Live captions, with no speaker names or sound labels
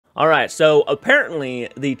Alright, so apparently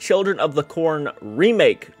the Children of the Corn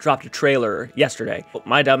remake dropped a trailer yesterday.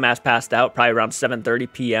 My dumbass passed out probably around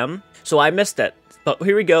 7:30 p.m. so I missed it. But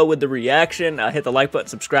here we go with the reaction. Hit the like button,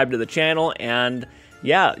 subscribe to the channel, and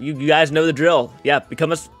yeah, you guys know the drill. Yeah,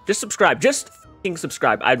 just subscribe. Just f***ing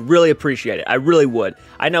subscribe. I'd really appreciate it. I really would.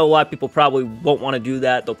 I know a lot of people probably won't want to do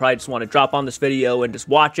that. They'll probably just want to drop on this video and just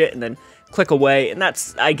watch it and then click away. And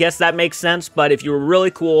I guess that makes sense. But if you were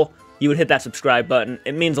really cool, you would hit that subscribe button.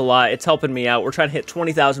 It means a lot. It's helping me out. We're trying to hit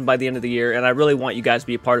 20,000 by the end of the year, and I really want you guys to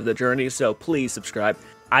be a part of the journey, so please subscribe.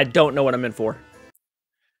 I don't know what I'm in for.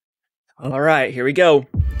 Alright, here we go.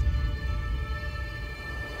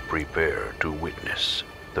 Prepare to witness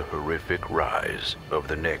the horrific rise of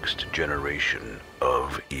the next generation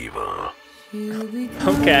of evil.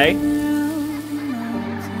 Okay.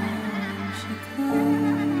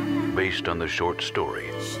 Based on the short story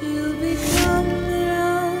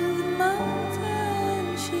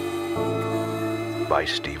by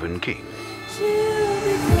Stephen King.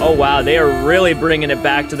 Oh wow, they are really bringing it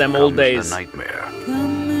back to them old days. A nightmare.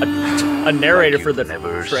 A narrator like for the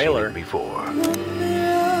never trailer. Seen it before.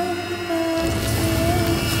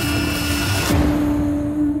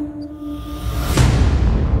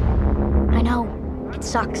 I know, it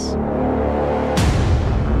sucks.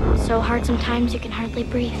 It's so hard sometimes you can hardly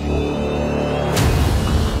breathe.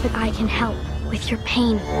 But I can help with your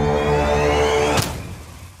pain.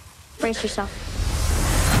 Brace yourself.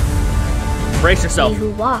 Brace yourself. He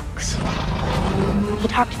who walks. He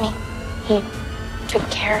talked to me. He took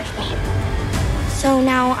care of me. So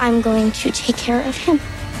now I'm going to take care of him.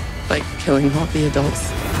 Like killing all the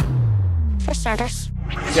adults. For starters.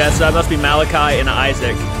 Yeah, so that must be Malachi and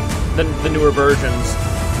Isaac, the newer versions.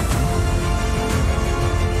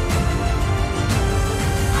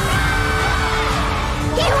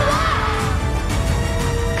 He who walks!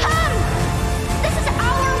 Come! This is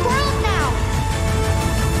our world now!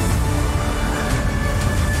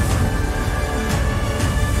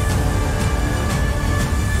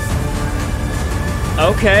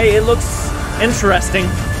 Okay, it looks interesting.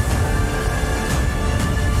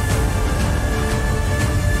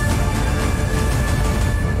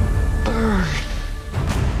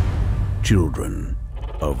 Children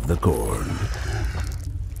of the Corn.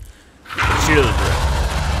 Children.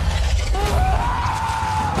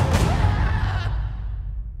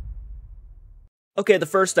 Okay, the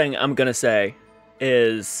first thing I'm gonna say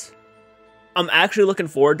is I'm actually looking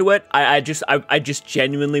forward to it. I just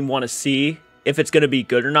genuinely want to see if it's going to be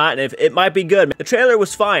good or not, and if it might be good. The trailer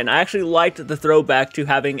was fine. I actually liked the throwback to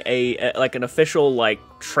having like an official like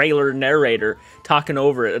trailer narrator talking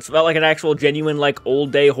over it. It felt like an actual genuine like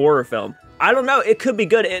old day horror film. I don't know, it could be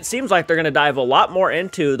good. It seems like they're going to dive a lot more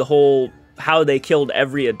into the whole how they killed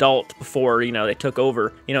every adult before, you know, they took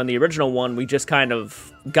over. You know, in the original one, we just kind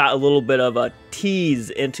of got a little bit of a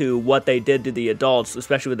tease into what they did to the adults,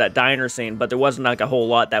 especially with that diner scene, but there wasn't like a whole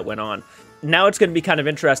lot that went on. Now it's going to be kind of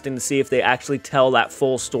interesting to see if they actually tell that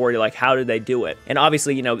full story, like how did they do it? And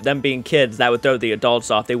obviously, you know, them being kids, that would throw the adults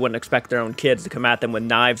off. They wouldn't expect their own kids to come at them with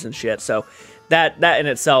knives and shit, so that in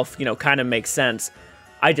itself, you know, kind of makes sense.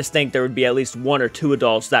 I just think there would be at least 1 or 2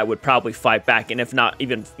 adults that would probably fight back, and if not,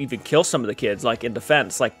 even kill some of the kids, like in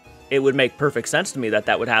defense. Like, it would make perfect sense to me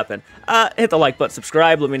that would happen. Hit the like button,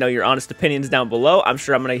 subscribe, let me know your honest opinions down below. I'm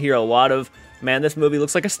sure I'm going to hear a lot of, man, this movie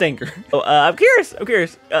looks like a stinker. So, I'm curious.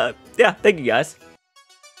 Yeah, thank you guys.